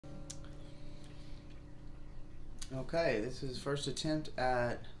Okay, this is first attempt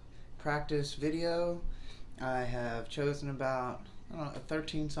at practice video. I have chosen about, I don't know,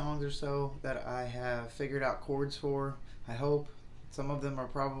 13 songs or so that I have figured out chords for. I hope. Some of them are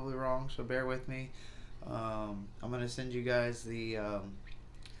probably wrong, so bear with me. I'm going to send you guys the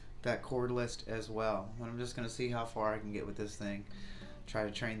that chord list as well. And I'm just going to see how far I can get with this thing. Try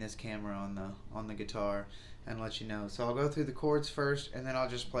to train this camera on the guitar and let you know. So I'll go through the chords first, and then I'll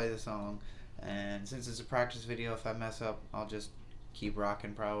just play the song. And since it's a practice video, if I mess up, I'll just keep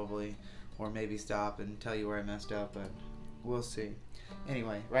rocking probably, or maybe stop and tell you where I messed up, but we'll see.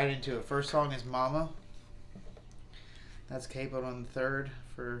 Anyway, right into it. First song is Mama. That's capoed on the third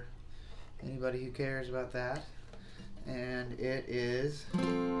for anybody who cares about that. And it is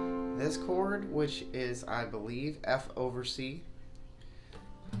this chord, which is, I believe, F over C,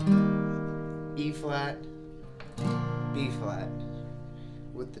 E flat, B flat,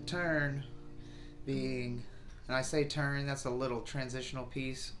 with the turn being, and I say turn, that's a little transitional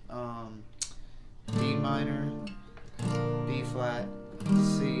piece, D minor, B flat,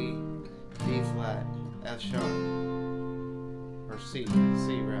 C, B flat, F sharp, or C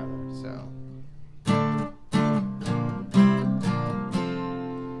rather, so.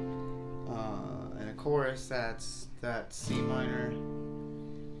 And a chorus, that's C minor,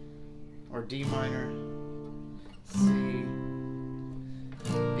 or D minor, C,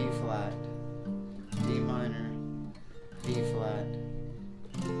 B flat, D minor, B flat,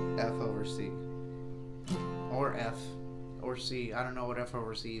 F over C, or F, or C. I don't know what F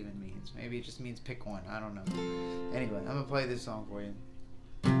over C even means. Maybe it just means pick one. I don't know. Anyway, I'm going to play this song for you.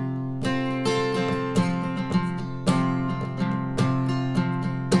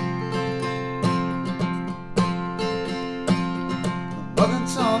 Mother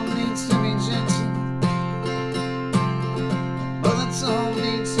told me to be gentle. Mother told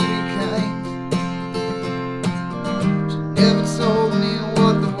me to be kind. She never told me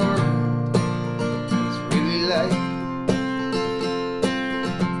what the world was really like.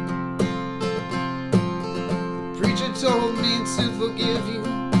 Preacher told me to forgive you,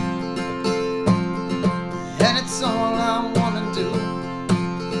 and it's all I want to do.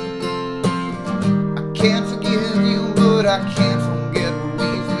 I can't forgive you, but I can't forget what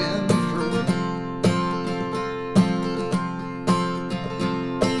we've been through.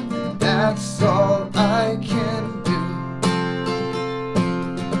 And that's all I can do.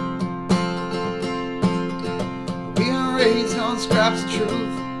 We are raised on scraps of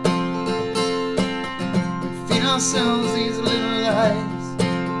truth. We feed ourselves these little lies.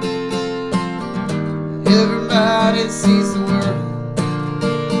 Everybody sees the world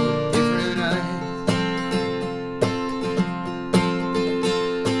with different eyes.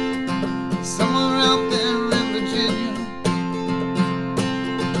 Somewhere out there in Virginia,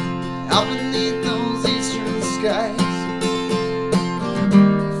 out beneath those eastern skies,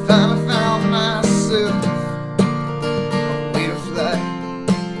 I finally found myself a way to fly.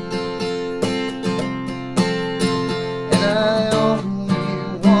 And I only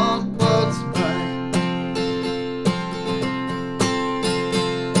want what's mine.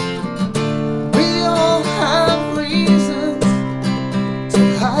 We all have reasons to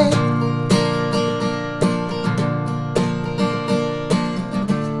hide.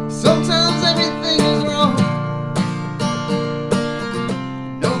 Sometimes everything is wrong.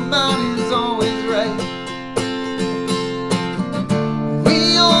 Nobody's always right. We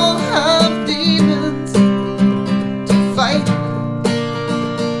all have demons to fight.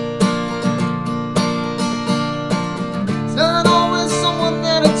 It's not always someone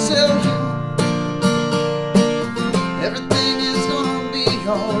that'll tell you everything is gonna be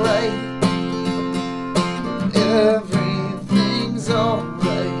alright. Everything's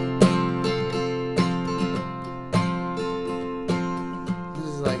alright. This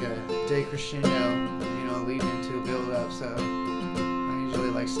is like a decrescendo, you know, leading into a build up, so I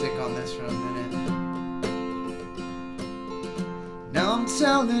usually like stick on this for a minute. Now I'm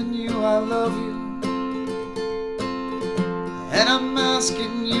telling you I love you, and I'm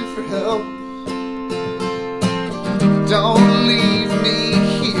asking you for help. Don't leave me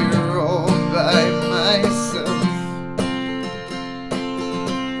here all by myself.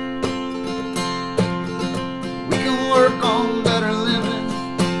 We can work on better living.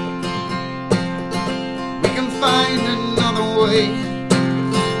 We can find another way.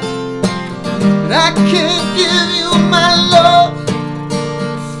 But I can't give you my love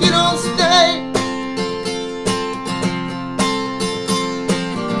if you don't stay.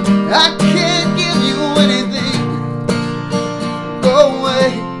 I can't give you anything. Go away.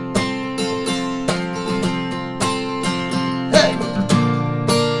 Hey.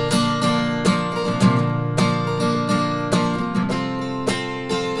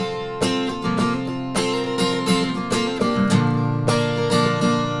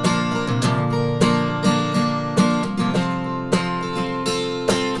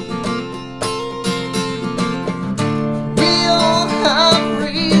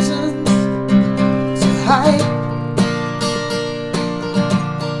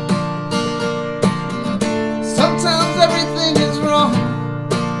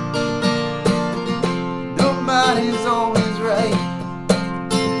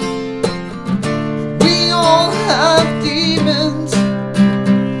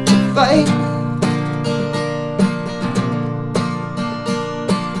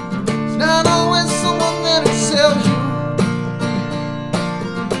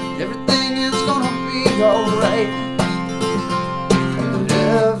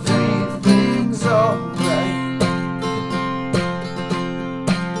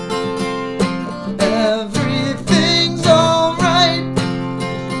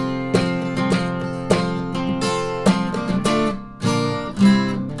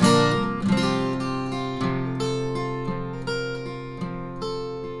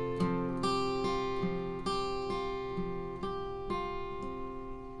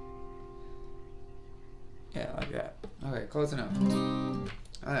 Okay, close enough.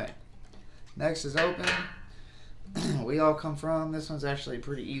 Alright. Next is open. We all come from. This one's actually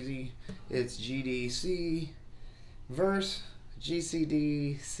pretty easy. It's GDC, verse,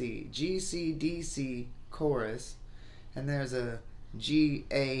 GCDC, chorus, and there's a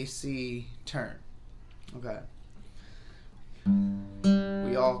GAC turn. Okay.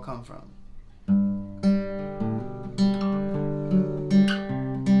 We all come from.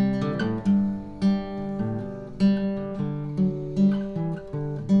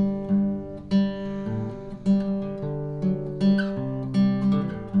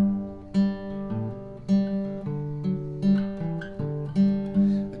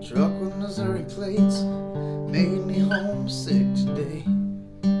 Truck with Missouri plates made me homesick today.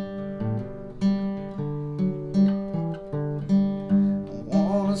 I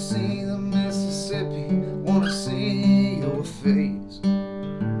wanna see the Mississippi, wanna see your face.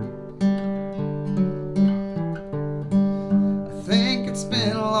 I think it's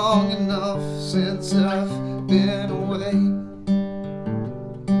been long enough since I've been away.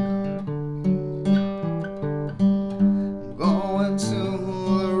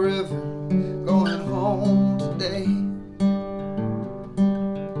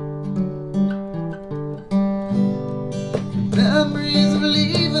 Memories of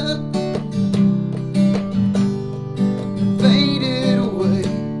leaving faded away.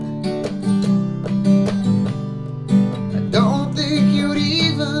 I don't think you'd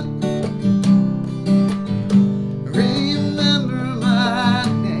even remember my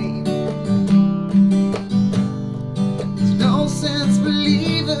name. There's no sense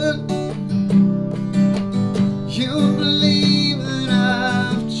believing you believe that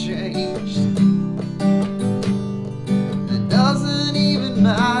I've changed. Doesn't even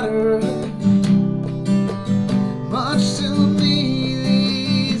matter much to me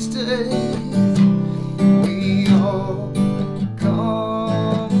these days. We all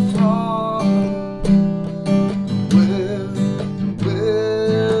come from where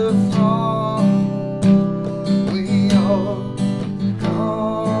we're from. We all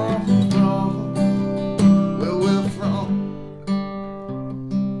come from where we're from.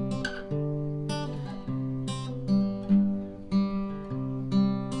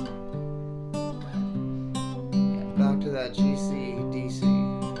 Back to that GCDC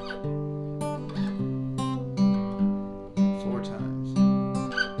 4 times.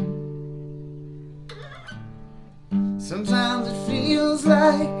 Sometimes it feels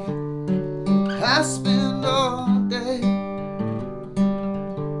like I spend all day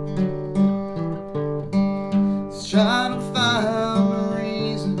just trying to find a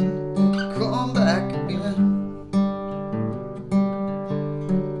reason to come back again.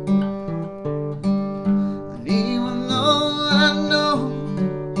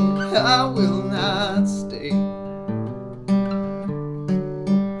 I will not stay.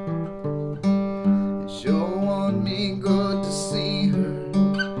 It sure would be good to see her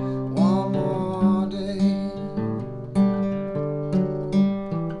one more day.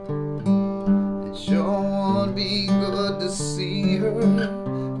 It sure would be good to see her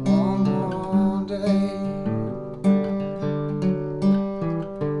one more day.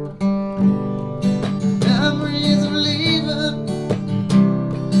 Memories of leaving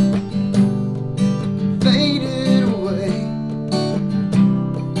faded away.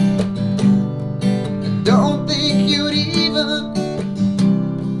 I don't think you'd even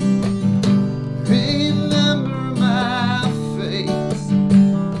remember my face.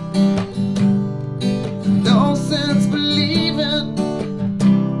 No sense believing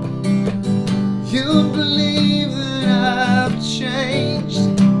you believe that I've changed.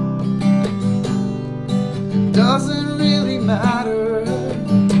 It doesn't really matter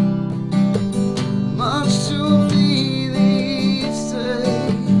much to me these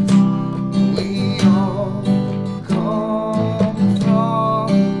days. We all come from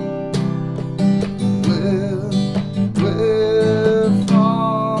where we're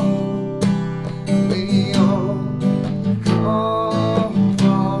from. We all come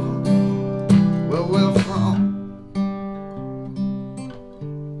from where we're from.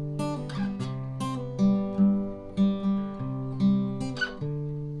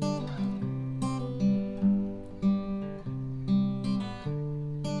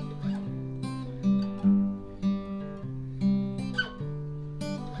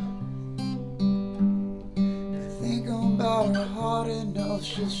 About her hard enough,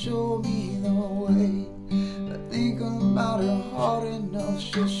 she'll show me the way. I think about her hard enough,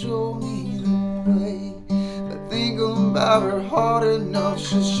 she'll show me the way. I think about her hard enough,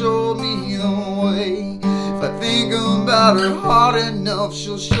 she'll show me the way. If I think about her hard enough,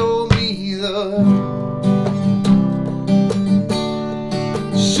 she'll show me the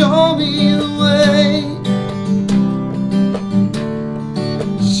Show me the way.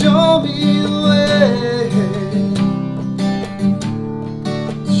 Show me the way.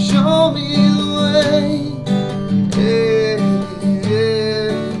 Show me the way. Yeah,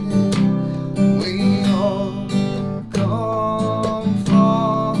 yeah. We all come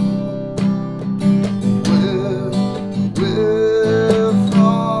from where we're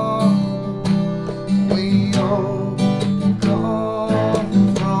from. We all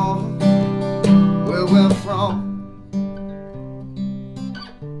come from where we're from.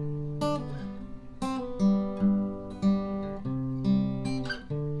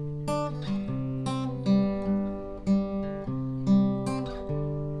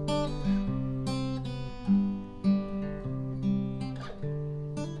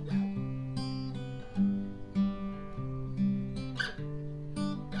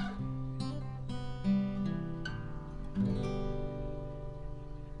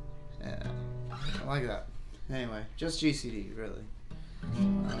 Yeah, I like that. Anyway, just GCD, really.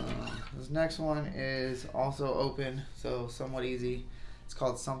 This next one is also open, so somewhat easy. It's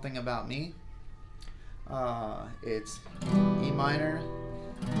called Something About Me. It's E minor,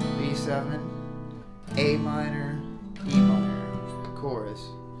 B7, A minor, E minor, chorus,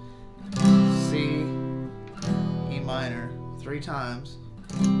 C, E minor, 3 times,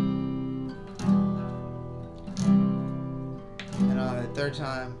 and on the 3rd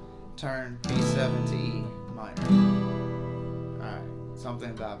time, turn B7 to E minor. Alright,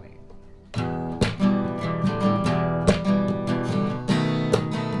 Something About Me.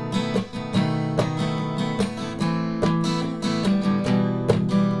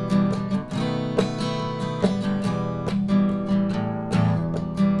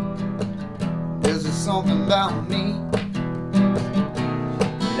 There's just something about me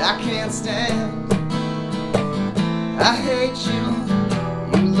that I can't stand. I hate you,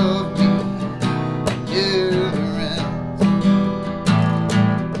 you love me, never ends.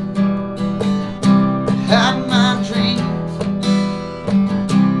 Had my dreams,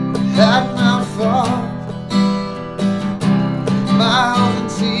 had my thoughts, smiles and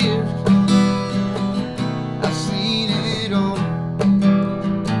tears, I've seen it all.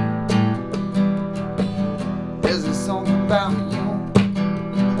 There's just something about you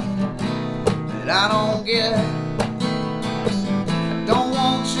that I don't get. I don't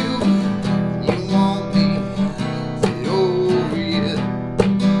want you, you want me. Is it over yet?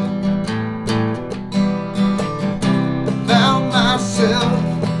 Found myself,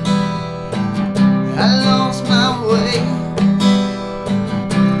 I lost my way.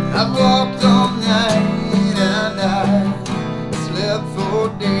 I've walked all night and I slept for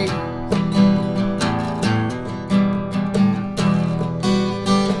days.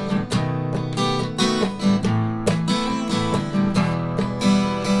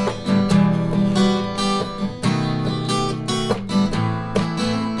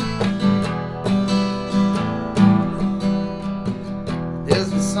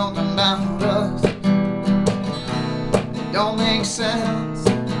 There's something about us that don't make sense. I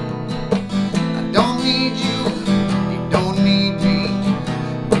don't need you, you don't need me,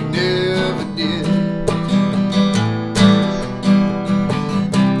 we never did.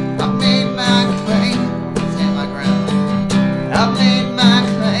 I made my claim, stand my ground. I made my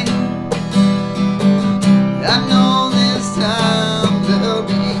claim. I know this time there'll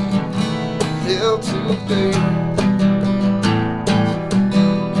be hell to pay.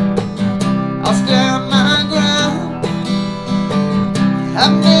 I'll stand my ground. I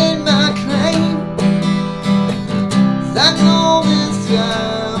made my claim. 'Cause I know this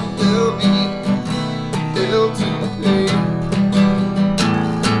time there'll be hell to pay.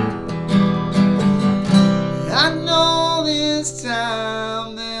 I know this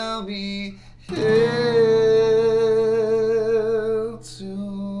time there'll be hell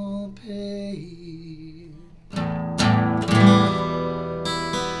to pay.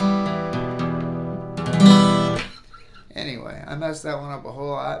 Anyway, I messed that one up a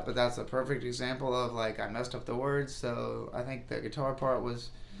whole lot, but that's a perfect example of, like, I messed up the words, so I think the guitar part was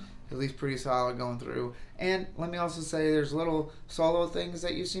at least pretty solid going through. And let me also say, there's little solo things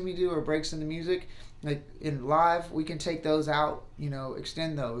that you see me do, or breaks in the music. Like, in live, we can take those out, you know,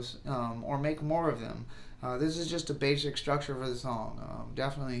 extend those, or make more of them. This is just a basic structure for the song.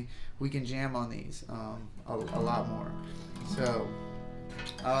 Definitely, we can jam on these a lot more. So,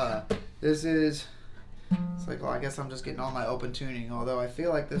 this is... It's like, well, I guess I'm just getting all my open tuning, although I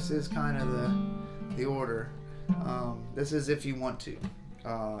feel like this is kind of the order. This is If You Want To.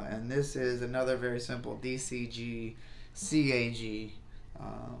 And this is another very simple D, C, G, C, A, G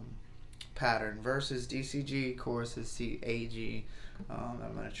pattern. Verse is D, C, G, chorus is C, A, G. I'm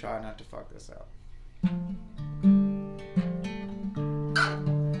going to try not to fuck this up.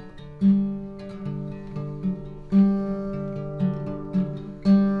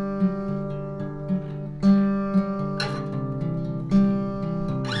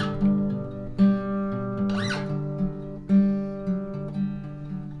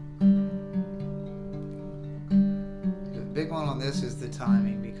 Big one on this is the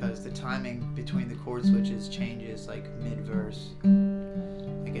timing, because the timing between the chord switches changes like mid-verse.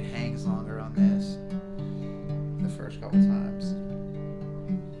 Like it hangs longer on this the first couple times.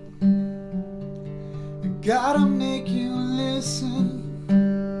 I gotta make you listen.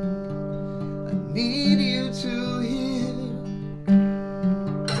 I need you to hear.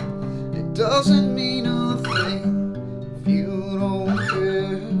 It doesn't mean a thing if you don't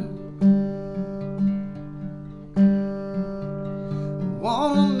care.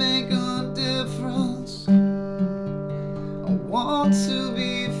 Wanna make a difference. I want to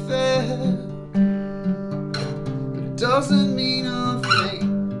be fair, but it doesn't mean a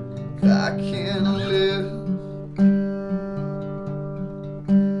thing if I can't live.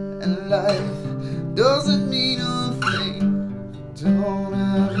 And life doesn't mean a thing if I don't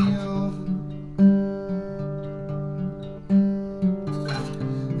have you.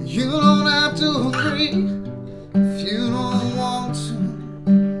 You don't have to agree if you don't want to.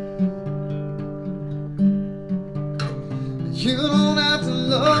 You don't have to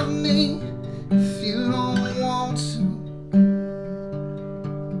love me if you don't want to.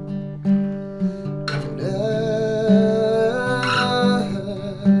 But I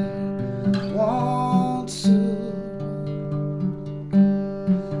want to.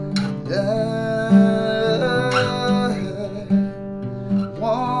 And I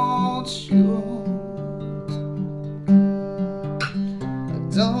want you. I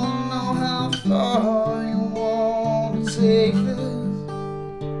don't know how far you want to take this.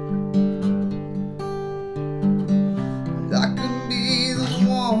 And I can be the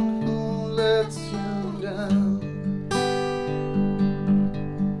one who lets you down.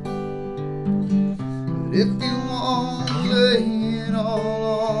 But if you want to lay it all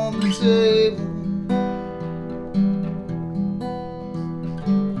on the table,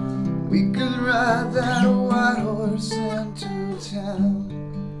 we could ride that white horse into town.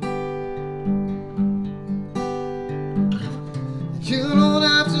 You don't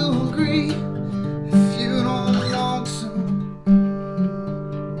have to agree if you don't want to.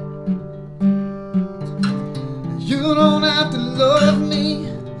 You don't have to love me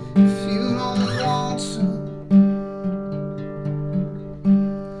if you don't want to.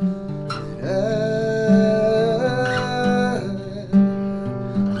 But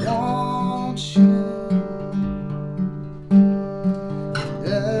I want you.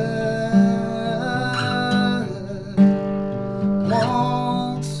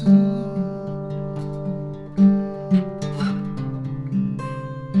 Want to.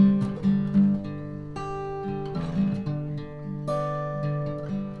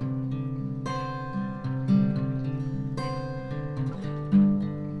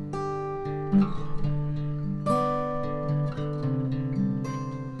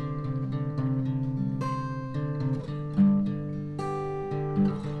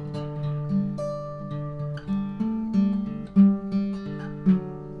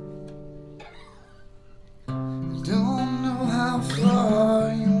 Don't know how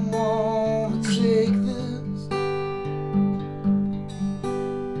far you want to take this,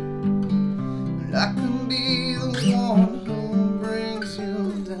 but I can be the one who brings you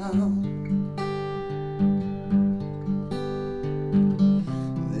down.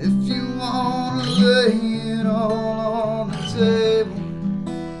 If you want to lay it all on the table,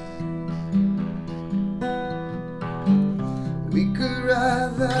 we could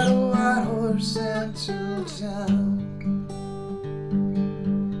ride that white horse into town.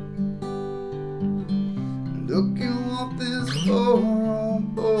 Look at what this poor old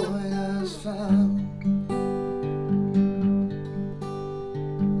boy has found.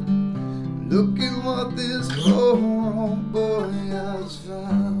 Look at what this poor old boy has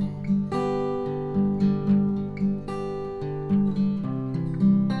found.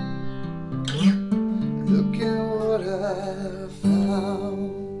 Look at what I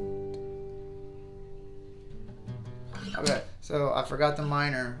found. Okay, so I forgot the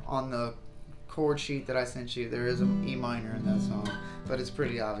minor on the chord sheet that I sent you. There is an E minor in that song, but it's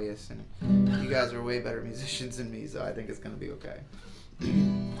pretty obvious, and you guys are way better musicians than me, so I think it's going to be okay.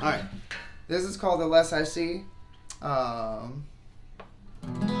 Alright, this is called The Less I See, and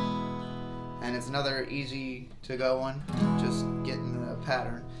it's another easy to go one. Just getting the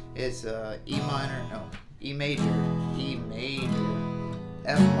pattern. It's E minor, no, E major,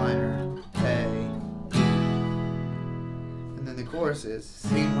 F minor, A, E. And then the chorus is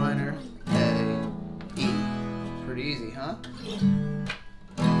C minor, A, E. Pretty easy, huh?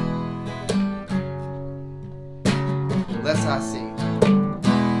 Less I see.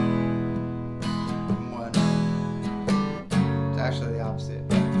 One. It's actually the opposite.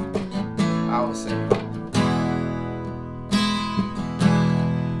 I always say it.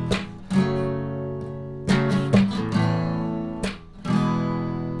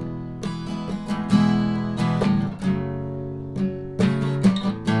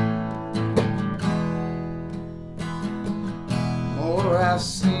 More I've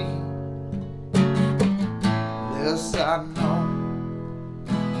seen, less I know,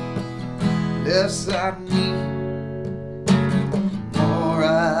 less I need, more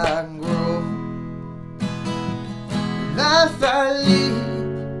I grow. Life I lead,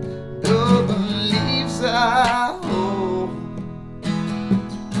 the beliefs I hold, a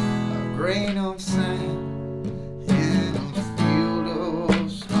grain of sand in a field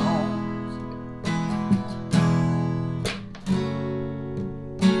of stones.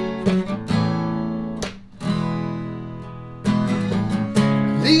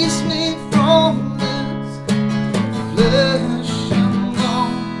 Release me from this flesh and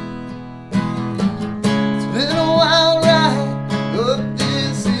bone. It's been a wild ride, but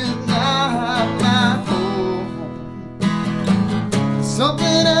this is not my home. There's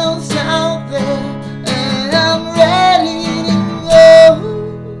something else out there, and I'm ready to go.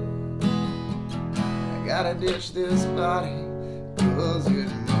 I gotta ditch this body, 'cause it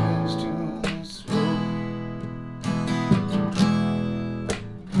moves too slow.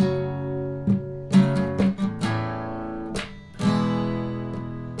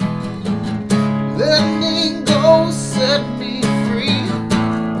 Let me go, set me free.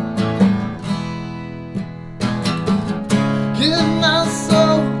 Give my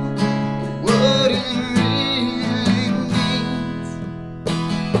soul what it really needs.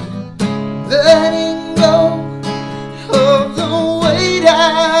 Letting go of the weight I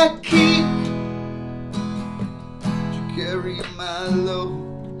keep. To carry my load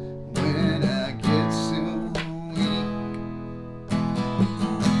when I get so weak.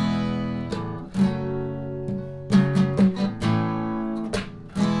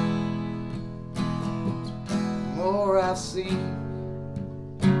 More I've seen,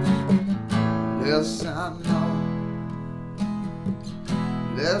 less I know,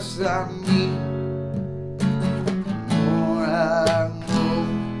 less I need, more I know.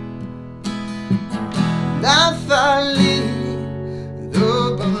 Life I lead, the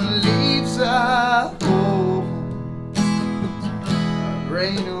beliefs I hold, a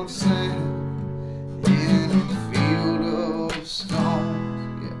grain of sand in a field of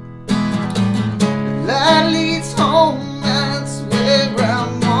stones. Yeah. Light leads home, that's where I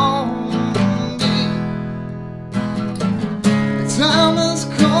want to be. The time has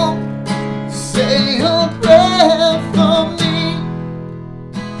come to say a prayer for me.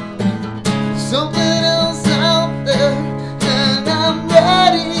 There's something else out there, and I'm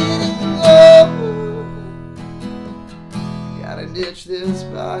ready to go. Gotta ditch this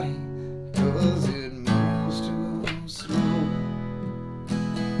body, 'cause it moves too slow.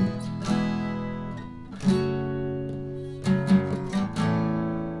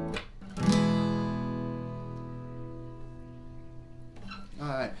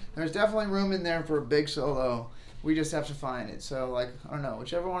 Alright, there's definitely room in there for a big solo. We just have to find it. So, like, I don't know,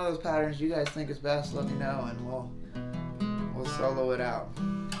 whichever one of those patterns you guys think is best, let me know, and we'll solo it out.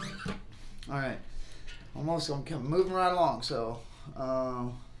 Alright, I'm moving right along, so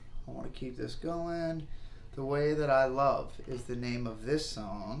I want to keep this going. The Way That I Love is the name of this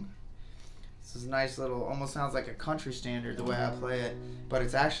song. This is a nice little, almost sounds like a country standard the way I play it, but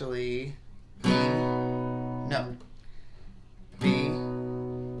it's actually B,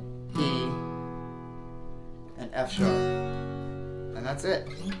 E, and F sharp, and that's it.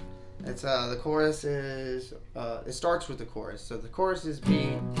 It's the chorus is it starts with the chorus. So the chorus is B,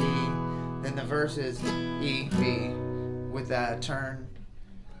 E, then the verse is E, B, with that turn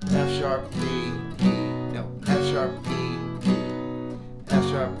F sharp, B, E, no, F sharp, B, E, F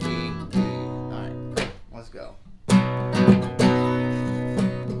sharp, B, E. All right, let's go.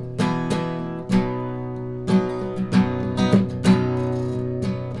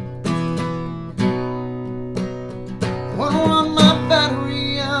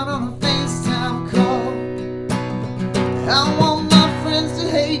 I want my friends to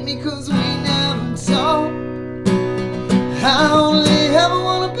hate me 'cause we never talk. I only ever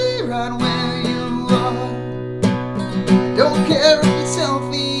wanna be right where you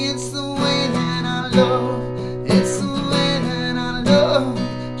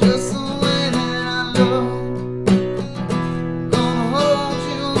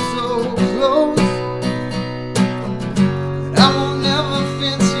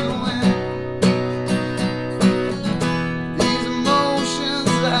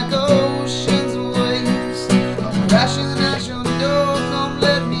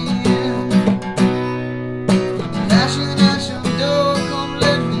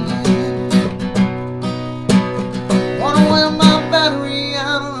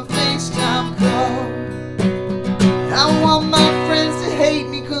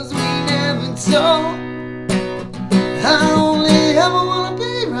told. I only ever wanna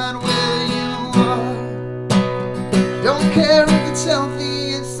be right where you are. Don't care if it's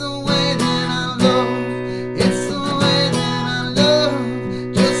healthy, it's the way that I love. It's the way that I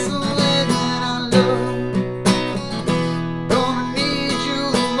love, just the way that I love. Gonna need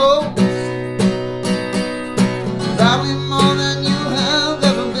you the most, probably more than you have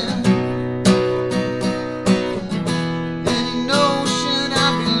ever been. Any notion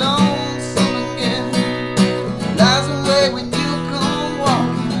I'd be lonesome again lies away when you come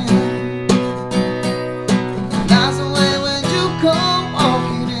walking in. Lies away when you come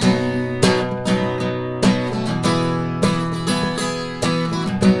walking in.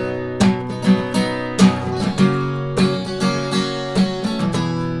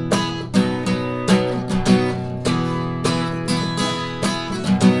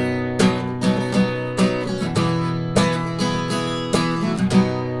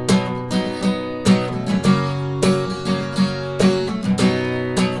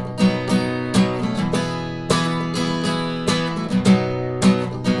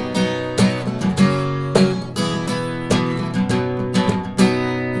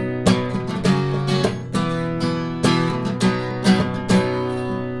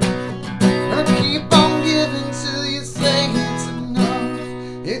 Keep on giving till you say it's enough.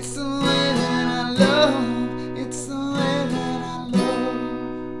 It's the way that I love. It's the way that I love.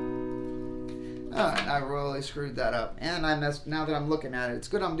 Alright, I royally screwed that up. And I messed, now that I'm looking at it, it's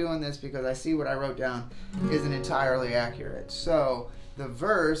good I'm doing this because I see what I wrote down isn't entirely accurate. So, the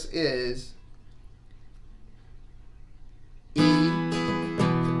verse is E,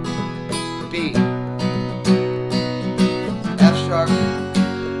 B, F sharp,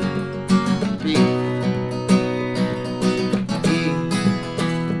 B, E,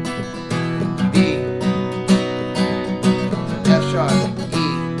 B, F sharp, E,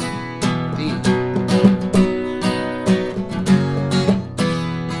 D.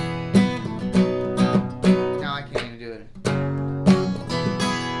 Now I can't even do it.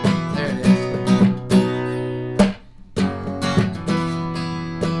 There it is.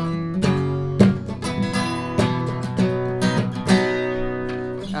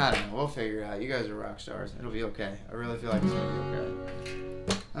 I don't know, we'll figure it out. You guys are rock stars. It'll be okay. I really feel like it's gonna be okay.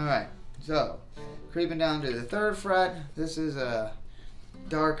 Alright, so creeping down to the 3rd fret. This is a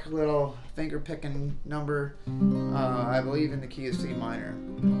dark little finger picking number. I believe in the key of C minor.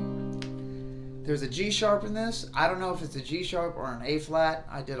 There's a G sharp in this. I don't know if it's a G sharp or an A flat.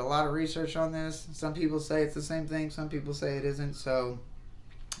 I did a lot of research on this. Some people say it's the same thing, some people say it isn't. So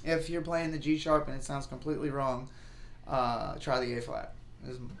if you're playing the G sharp and it sounds completely wrong, try the A flat.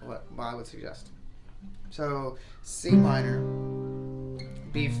 Is what I would suggest. So C minor,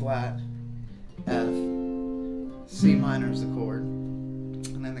 B flat, F, C minor is the chord,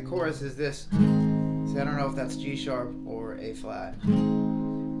 and then the chorus is this. See, I don't know if that's G sharp or A flat.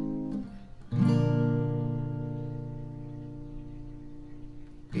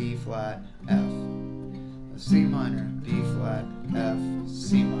 B flat, F, C minor, B flat, F,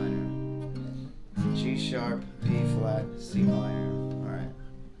 C minor, G sharp, B flat, C minor. Alright.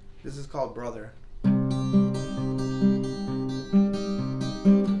 This is called Brother.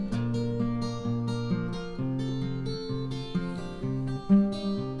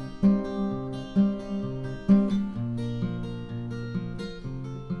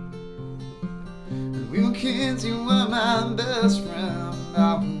 We were kids, you were my best friend.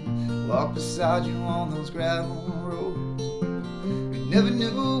 I would walk beside you on those gravel roads. We never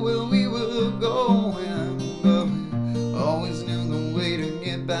knew where we were going, but we always knew the way to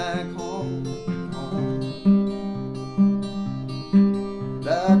get back home.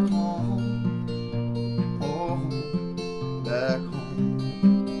 Back home, back home.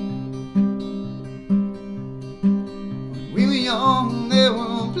 When we were young, there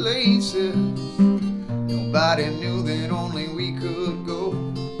were places nobody knew that only we could go.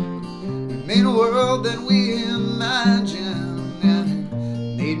 We made a world that we imagined, and it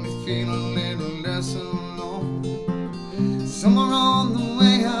made me feel a little less alone. Somewhere on the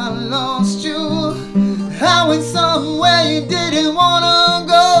way I lost you. I went somewhere you didn't want to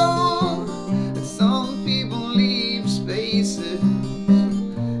go. And some people leave spaces,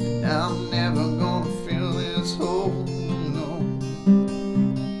 and I'm never gonna fill this hole.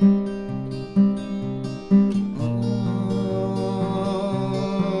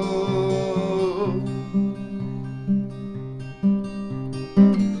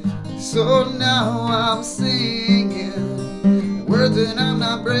 So now I'm singing words that I'm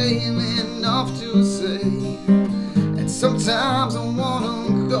not brave enough to say. And sometimes I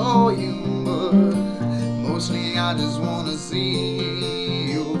wanna call you, but mostly I just wanna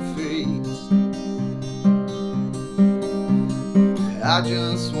see your face. I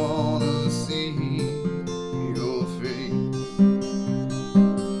just wanna see your face.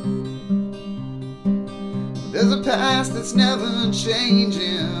 There's a past that's never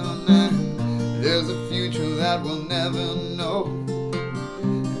changing, and there's a future that we'll never know.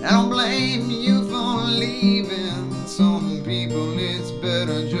 And I don't blame you for leaving. Some people it's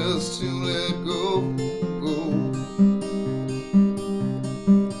better just to let go,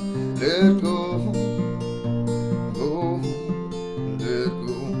 let go, let go, let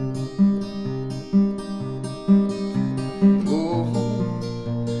go.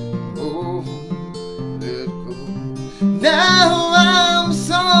 Now I'm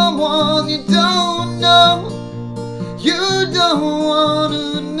someone you don't know, you don't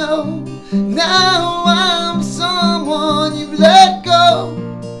wanna know. Now I'm someone you've let go,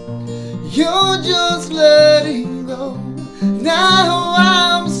 you're just letting go. Now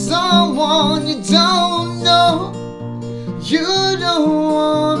I'm someone you don't know, you don't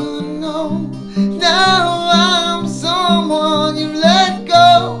wanna know. Now I'm someone you've let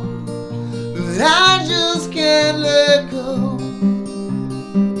go, but I just can't let go.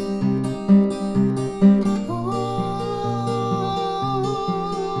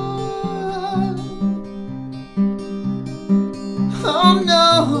 Oh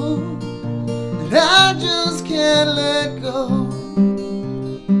no, and I just can't let go.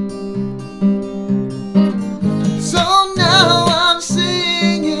 So now I'm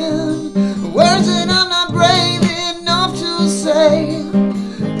singing words that I'm not brave enough to say.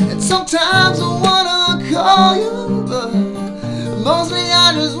 And sometimes I wanna call you, but mostly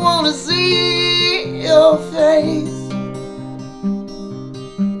I just wanna see your face.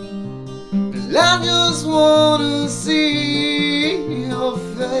 I just wanna see your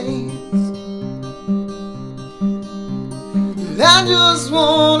face. I just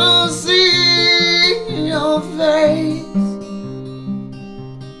wanna see your face.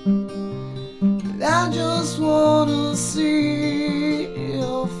 I just wanna see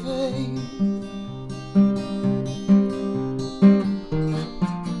your face.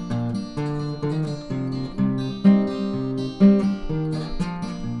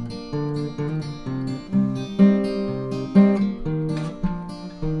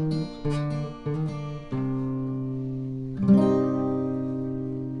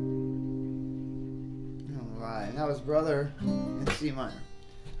 That was Brother in C minor.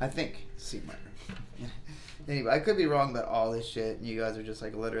 I think C minor. Anyway, I could be wrong about all this shit, and you guys are just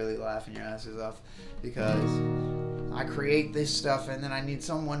like literally laughing your asses off because I create this stuff and then I need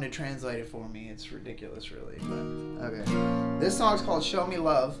someone to translate it for me. It's ridiculous, really. But okay, this song's called "Show Me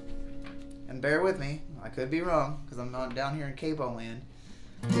Love," and bear with me, I could be wrong because I'm not down here in capo land.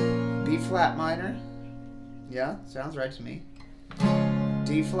 B flat minor. Yeah, sounds right to me.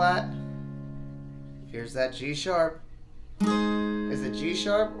 D flat. Here's that G sharp. Is it G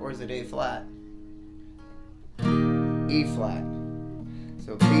sharp or is it A flat? E flat.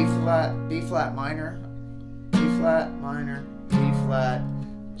 So B flat minor, B flat minor, B flat,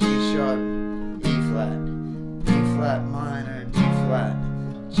 G sharp, E flat, B flat minor, D flat,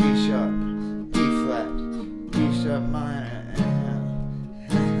 G sharp, E flat, D sharp minor,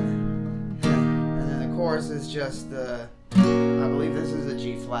 and then the chorus is just the, I believe this is a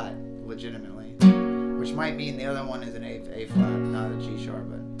G flat, legitimately. Which might mean the other one is an A flat, not a G sharp,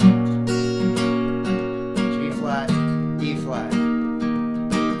 but G flat, E flat,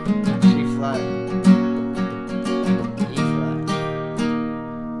 G flat, E flat.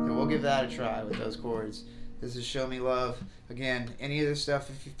 So we'll give that a try with those chords. This is "Show Me Love." Again, any of this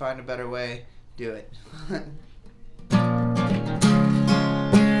stuff, if you find a better way, do it.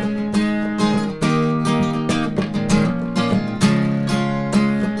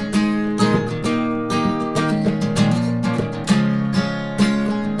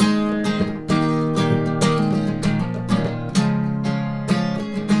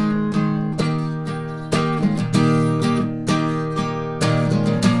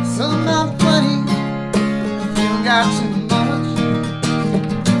 Too much.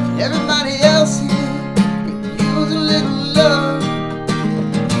 Everybody else here could use a little love.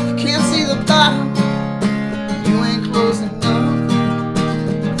 You can't see the bottom, you ain't close enough.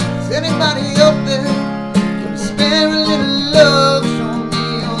 Is anybody up there can spare a little love? Show me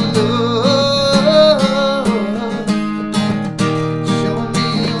your love. Show me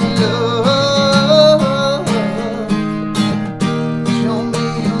your love. Show me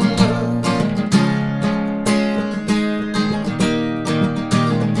your love.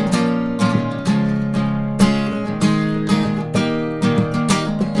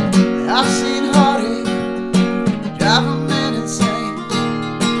 I've seen heartache drive a man insane.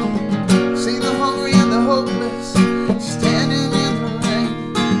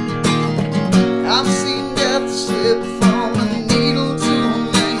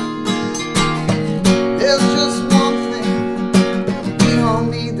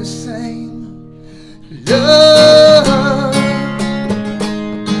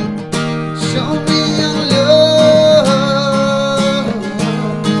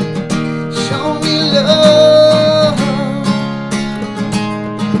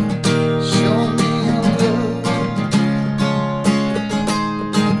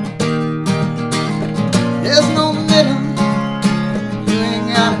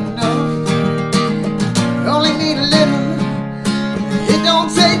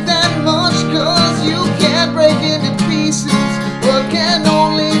 take that much, 'cause you can't break into pieces what can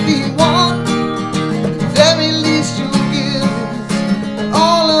only be one. The very least you'll give is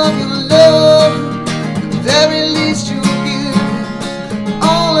all of your love. The very least you'll give is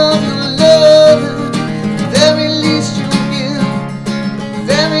all of your love. The very least you'll give, the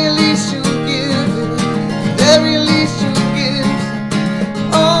very least you'll give, the very least you'll give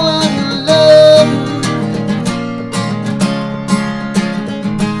all of your love.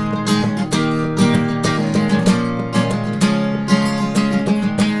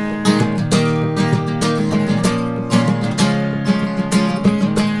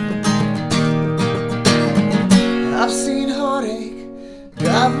 I've seen heartache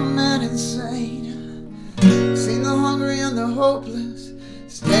drive a man insane. Seen the hungry and the hopeless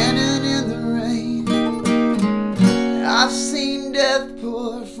standing in the rain. I've seen death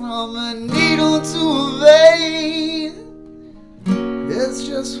pour from a needle to a vein. There's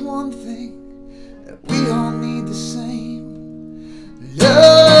just one thing that we all need the same: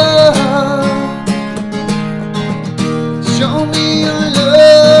 love. Show me your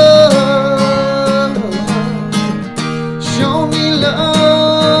love. Show me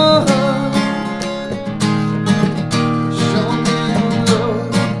love. Show me your love.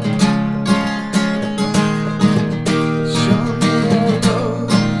 Show me your love.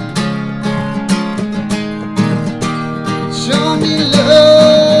 Show me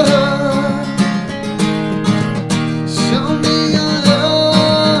love. Show me your love.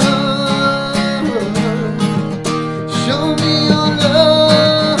 Show me your love.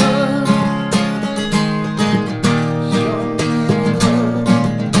 Show me your love.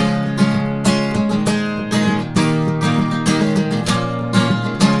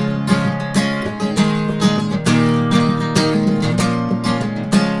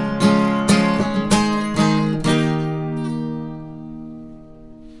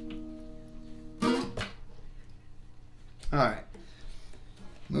 Alright,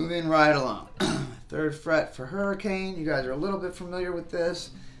 moving right along. Third fret for Hurricane. You guys are a little bit familiar with this.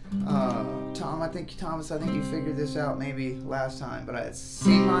 Thomas, I think you figured this out maybe last time, but it's C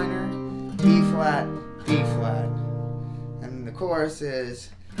minor, B flat, D flat. And the chorus is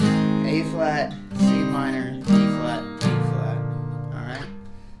A flat, C minor, D flat, D flat. Alright?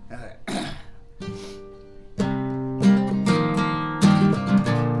 Alright.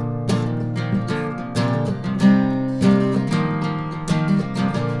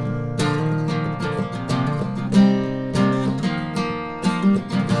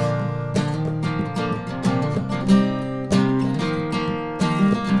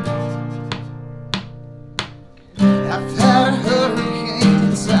 I've had a hurricane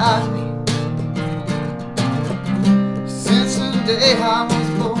inside me since the day I was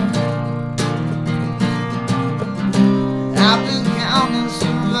born. I've been counting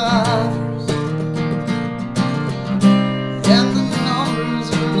survivors, and the numbers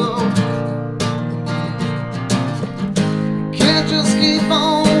are low. Can't just keep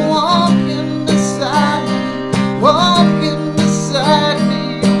on walking beside me, walking beside me.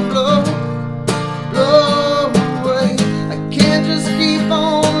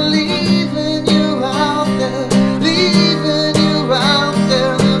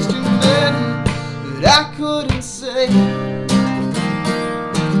 I couldn't say.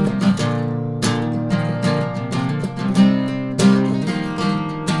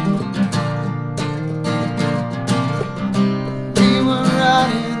 We were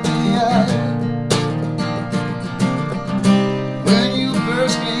right in the eye when you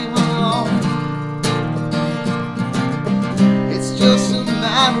first came along. It's just a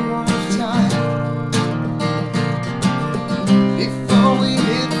matter of time before we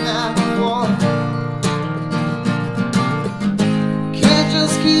hit that wall.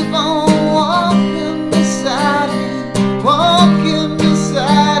 Keep on walking beside me, walking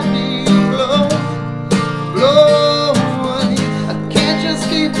beside me, blow, blow away. I can't just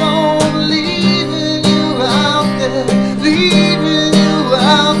keep on leaving you out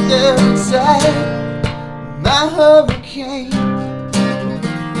there inside my hurricane.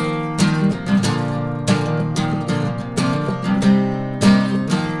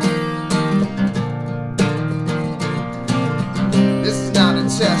 This is not a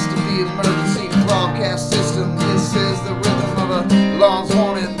test of the emergency broadcast system. This is the rhythm of a alarm's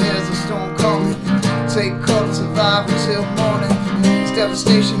warning. There's a storm coming. Take cover, survive until morning. It's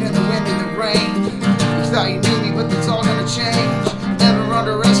devastation in the wind and the rain. You thought you knew me, but that's all gonna change. Never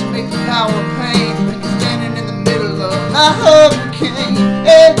underestimate the power of pain when you're standing in the middle of my hurricane.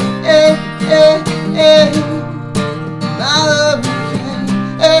 Hey, hey, hey, hey. My hurricane.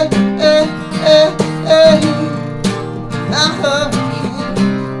 Hey, hey, hey, hey. My hurricane.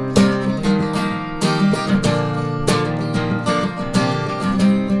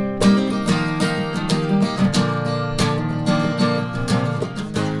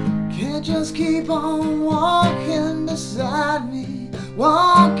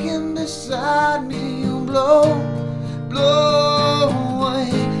 walking beside me, you blow away.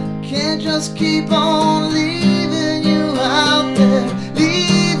 Can't just keep on leaving you out there,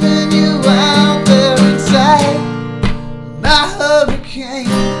 leaving you out there inside my hurricane.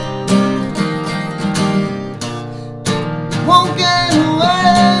 Won't get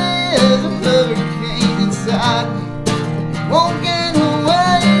away, there's a hurricane inside me. Won't get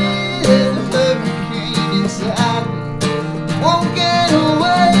away, there's a hurricane inside me. Won't get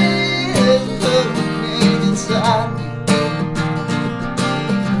away, there's a hurricane inside me.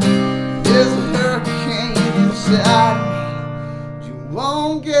 There's a hurricane inside me. You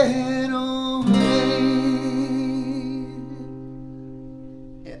won't get away.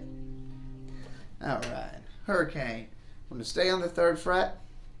 Yeah. Alright. Hurricane. I'm going to stay on the 3rd fret.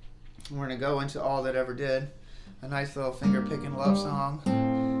 We're going to go into All That Ever Did. A nice little finger picking love song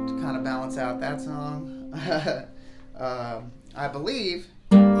to kind of balance out that song. I believe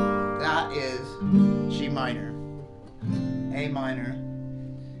that is G minor, A minor,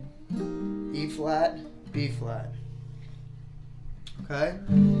 E flat, B flat. Okay?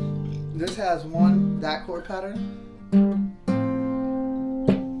 This has that chord pattern.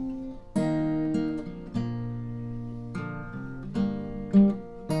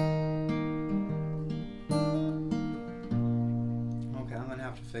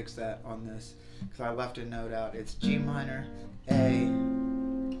 Fix that on this because I left a note out. It's G minor, A,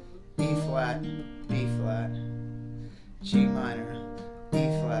 E flat, B flat, G minor, E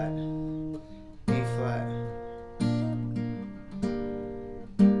flat, B flat.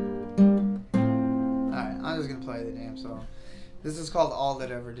 Alright, I'm just gonna play the damn song. This is called All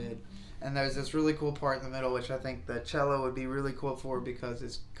That Ever Did. And there's this really cool part in the middle, which I think the cello would be really cool for because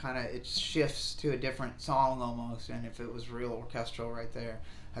it shifts to a different song almost. And if it was real orchestral right there,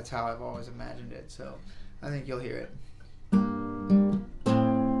 that's how I've always imagined it. So I think you'll hear it.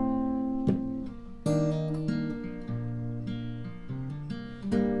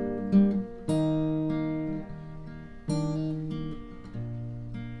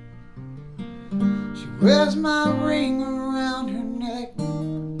 She wears my ring around her neck.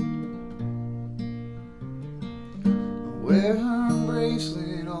 Wear her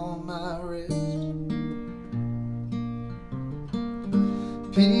bracelet on my wrist.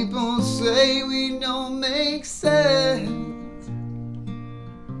 People say we don't make sense.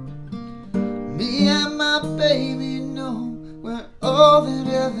 Me and my baby know we're all that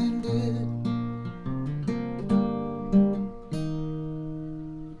ever did.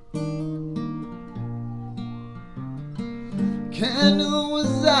 Candle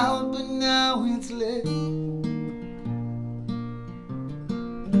was out, but now it's lit.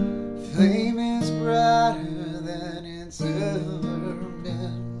 Flame is brighter than it's ever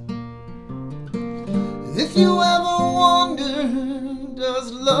been. If you ever wonder,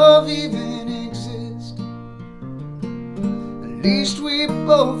 does love even exist? At least we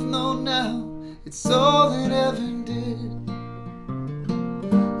both know now, it's all that ever did.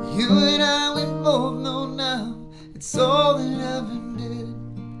 You and I, we both know now, it's all that ever did.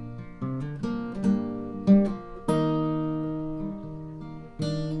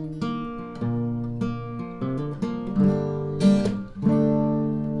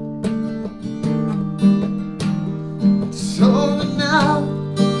 It's over now,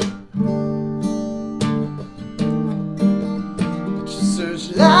 put your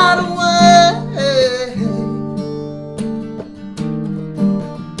searchlight away.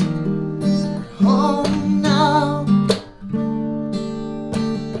 We're home now.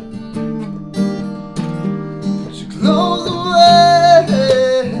 Put your clothes away,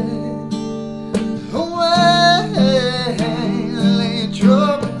 lay your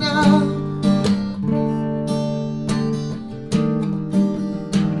trouble down.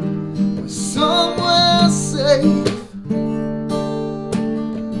 Somewhere safe,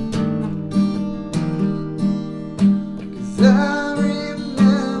 'cause I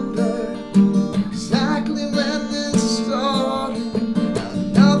remember exactly when this started. How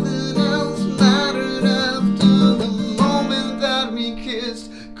nothing else mattered after the moment that we kissed.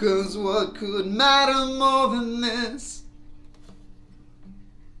 'Cause what could matter more than this?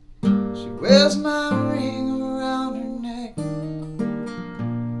 She wears my ring around her neck.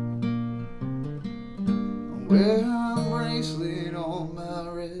 Wear her bracelet on my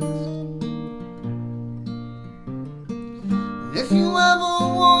wrist. And if you ever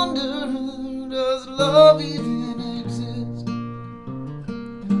wonder, does love even exist?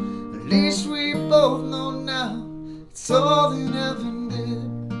 At least we both know now, it's all that ever did.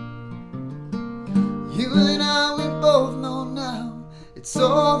 You and I, we both know now, it's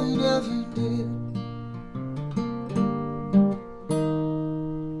all that ever did.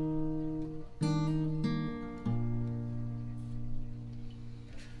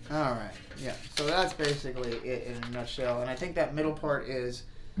 that's basically it in a nutshell. And I think that middle part is,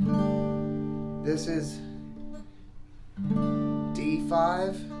 this is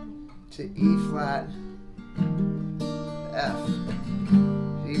D5 to E flat, F.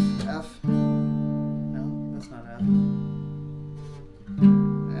 G, F. No, that's not F.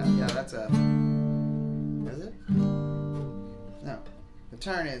 Yeah, that's F. Is it? No. The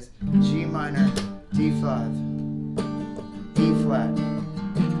turn is G minor, D5, E flat,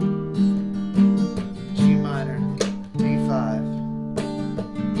 G minor, D5,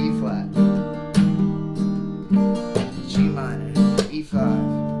 E flat, G minor,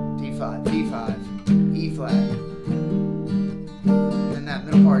 E5, D5, D5, E flat. And then that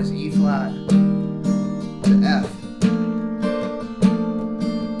middle part is E flat to F.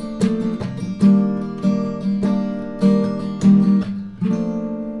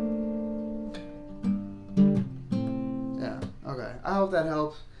 I hope that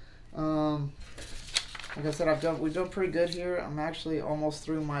helps. Like I said, we've done pretty good here. I'm actually almost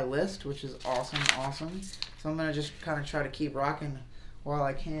through my list, which is awesome. So I'm gonna just kind of try to keep rocking while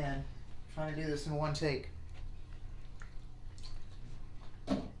I can. Trying to do this in one take.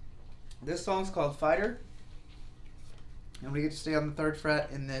 This song's called Fighter, and we get to stay on the 3rd fret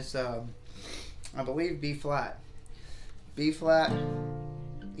in this, I believe, B flat, B flat,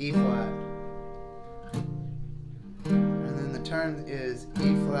 E flat. The turn is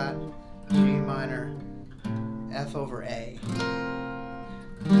E flat, G minor, F over A.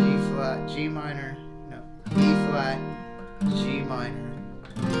 G flat, G minor, no, E flat, G minor,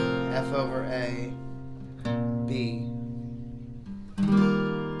 F over A, B.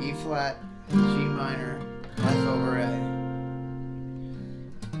 E flat, G minor, F over A.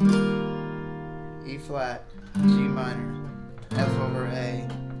 E flat, G minor, F over A,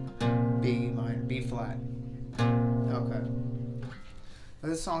 B minor, B flat. Okay.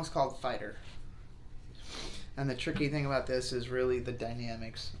 This song's called Fighter. And the tricky thing about this is really the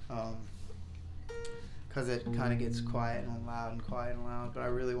dynamics. Because it kind of gets quiet and loud and quiet and loud. But I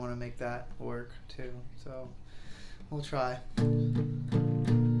really want to make that work too. So we'll try.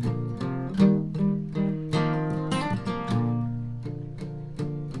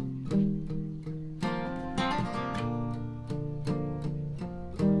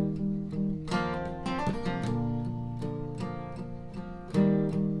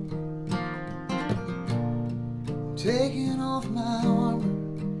 Taking off my armor,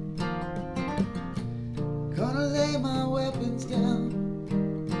 gonna lay my weapons down.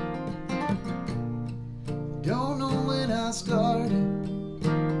 Don't know when I started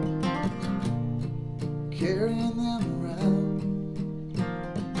carrying them around.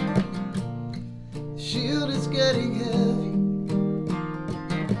 The shield is getting heavy,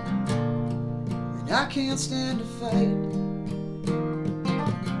 and I can't stand to fight.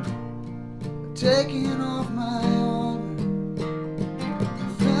 Taking off my armor, I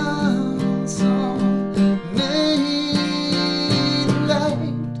found some made of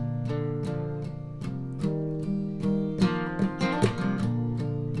light.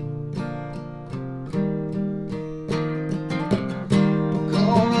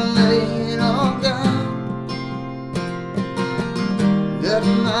 Gonna lay it all down, let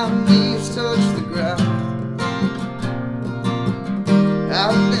my knees touch the ground.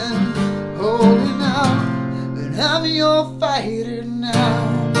 I've been holding out, but I'm your fighter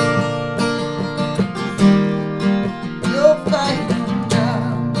now. Your fighter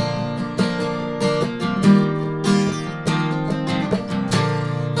now.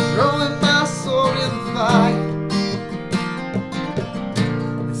 Throwing my sword in the fire.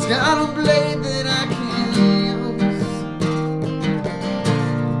 It's got a blade that I can't use.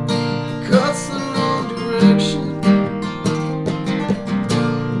 It cuts the wrong direction.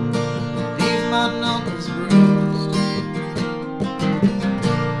 My knuckles bruised,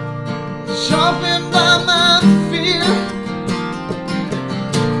 sharpened by my fear,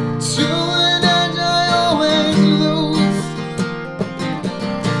 to an edge I always lose.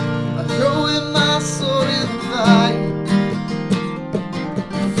 I throw in my sword in the fire.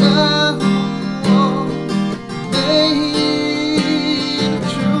 Found one made of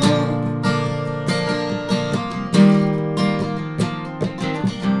truth.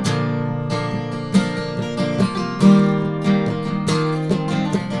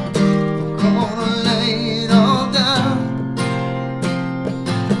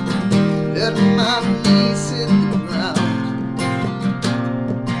 Let my knees hit the ground.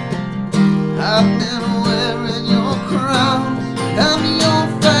 I've been wearing your crown. I'm your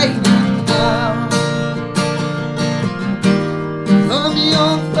fighter now. I'm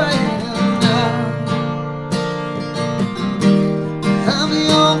your fighter now. I'm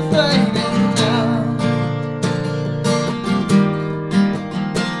your fighter now.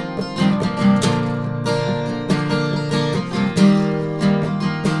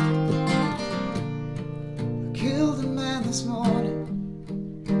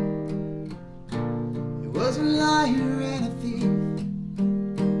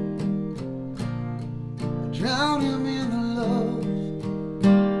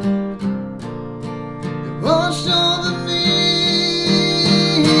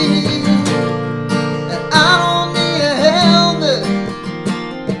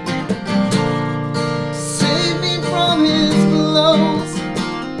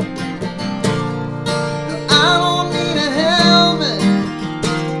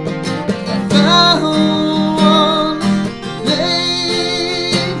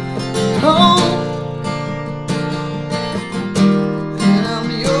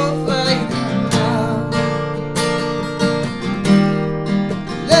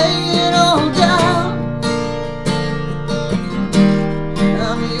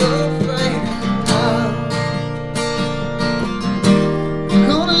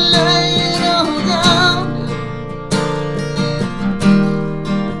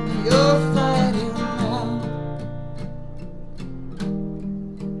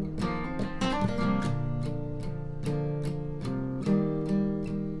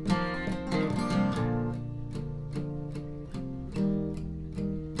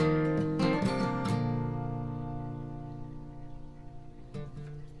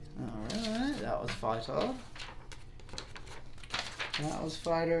 Fighter. That was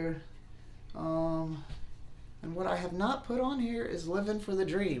Fighter. And what I have not put on here is Living for the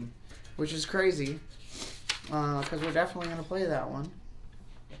Dream, which is crazy, because we're definitely going to play that one.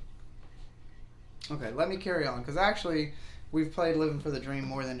 Okay, let me carry on, because actually we've played Living for the Dream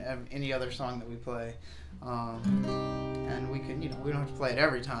more than any other song that we play. And we can, we don't have to play it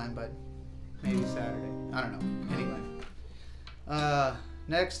every time, but maybe Saturday. I don't know. Anyway.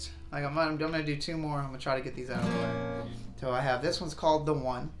 Next, I'm going to do 2 more. I'm going to try to get these out of the way. So I have, this one's called The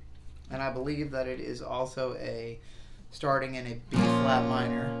One. And I believe that it is also starting in a B flat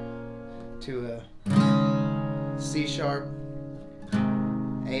minor to a C sharp,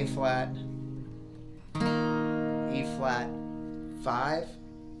 A flat, E flat 5,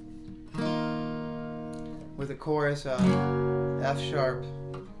 with a chorus of F sharp,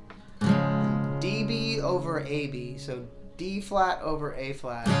 DB over AB, so D flat over A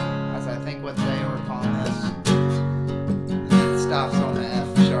flat, as I think what they were calling this. It stops on the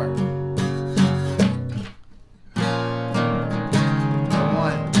F sharp.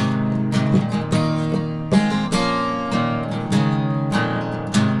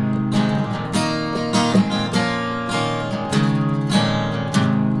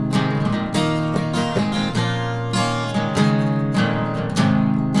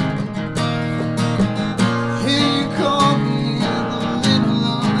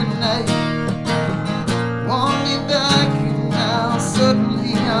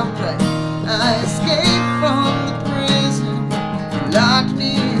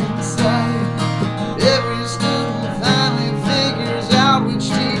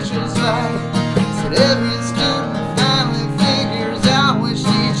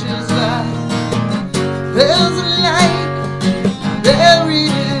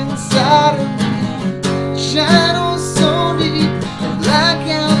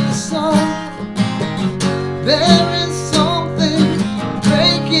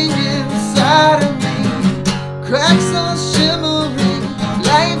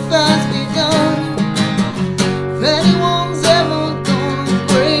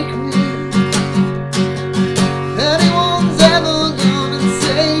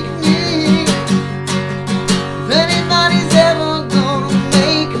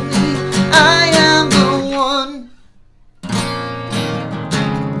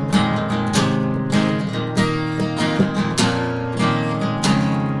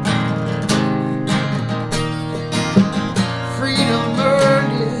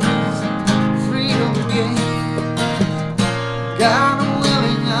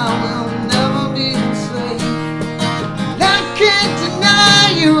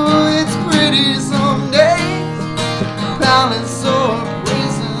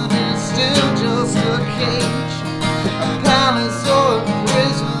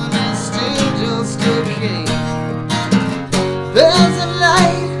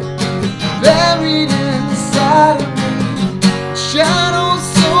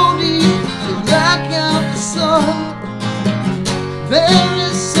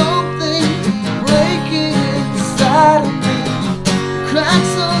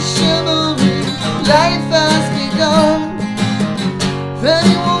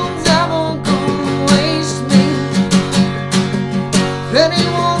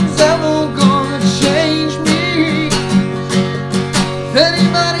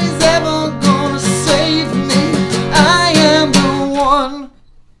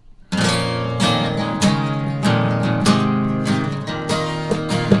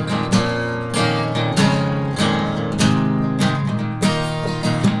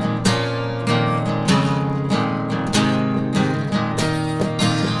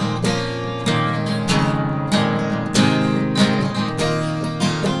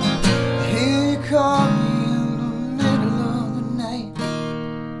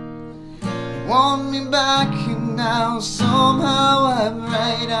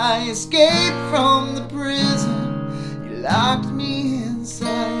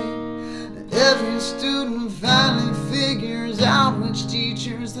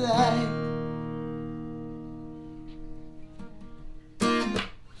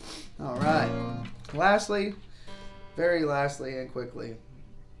 Very lastly and quickly,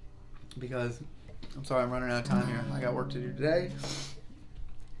 because I'm sorry I'm running out of time here. I got work to do today.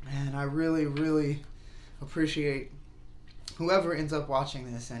 And I really, really appreciate whoever ends up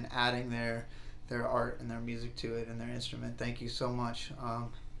watching this and adding their art and their music to it and their instrument. Thank you so much.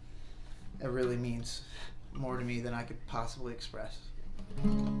 It really means more to me than I could possibly express.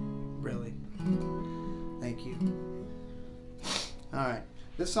 Really. Thank you. Alright.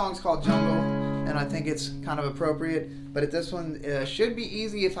 This song's called Jungle, and I think it's kind of appropriate. But this one should be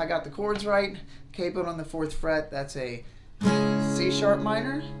easy if I got the chords right. Capoed on the 4th fret. That's a C sharp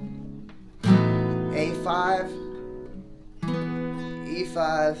minor, A5,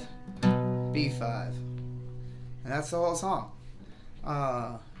 E5, B5, and that's the whole song.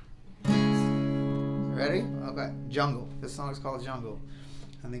 Ready? Okay. Jungle. This song is called Jungle.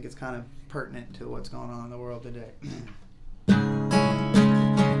 I think it's kind of pertinent to what's going on in the world today.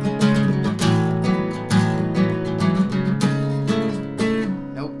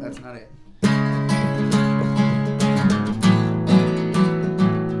 Nope, that's not it.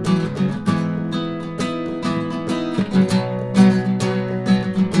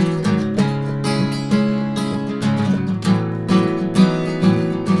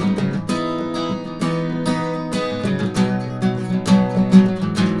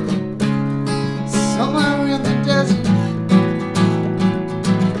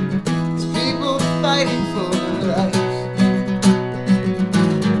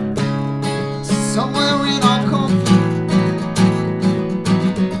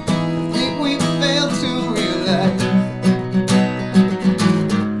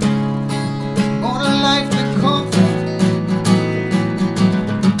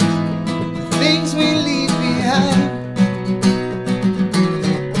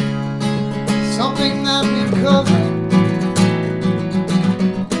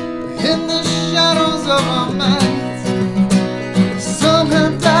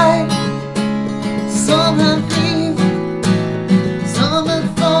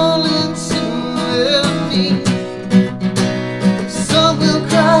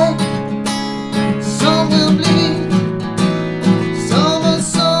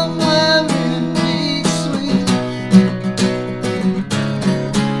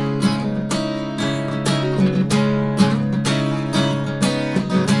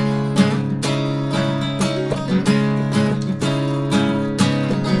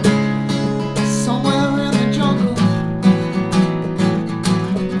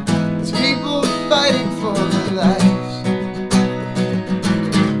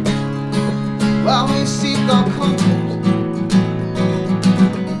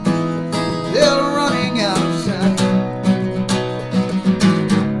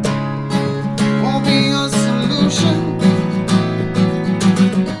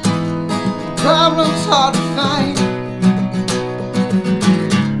 Problems hard to find.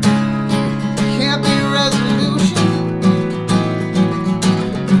 Can't be resolution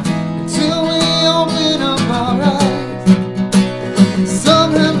until we open up our eyes.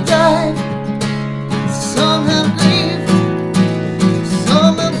 Some have died, some have grieved,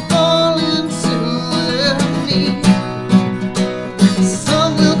 some have fallen to their knees.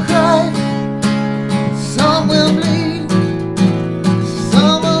 Some will cry, some will bleed.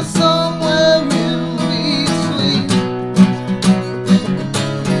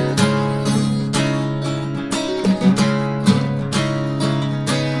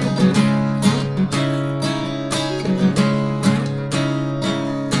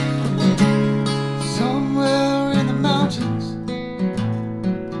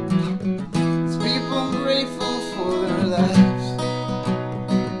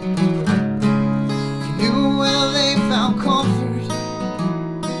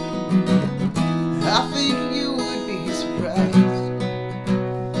 I think you would be surprised.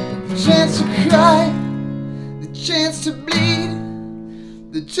 The chance to cry, the chance to bleed,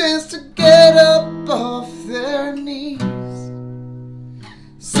 the chance to get up off their knees.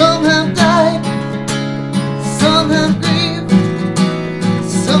 Some have died, some have grieved,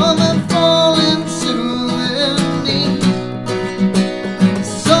 some have fallen to their knees.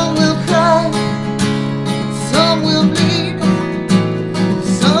 Some will cry, some will bleed.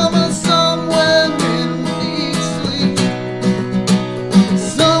 Some have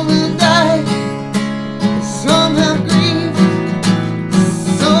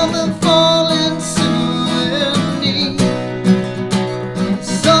fallen to their knees.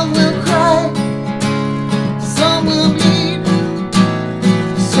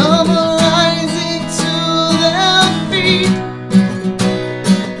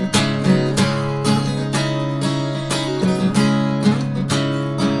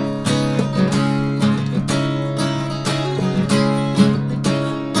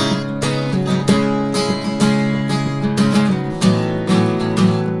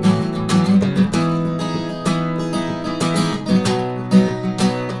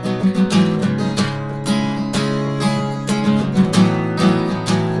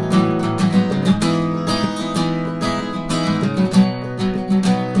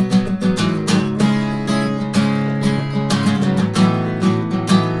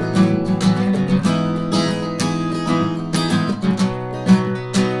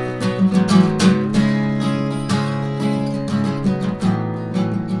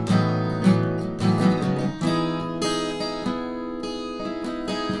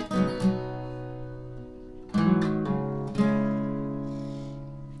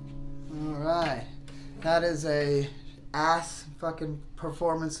 that is a ass fucking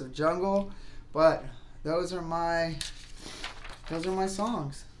performance of Jungle, but those are my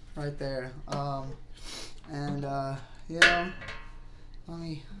songs right there. You know,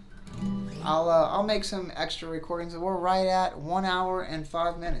 I'll make some extra recordings. We're right at 1 hour and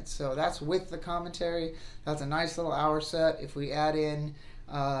 5 minutes, so that's with the commentary. That's a nice little hour set. If we add in,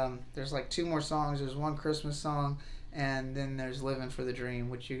 there's like 2 more songs. There's one Christmas song, and then there's Living for the Dream,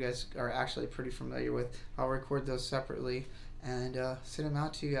 which you guys are actually pretty familiar with. I'll record those separately and send them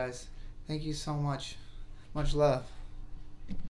out to you guys. Thank you so much. Much love.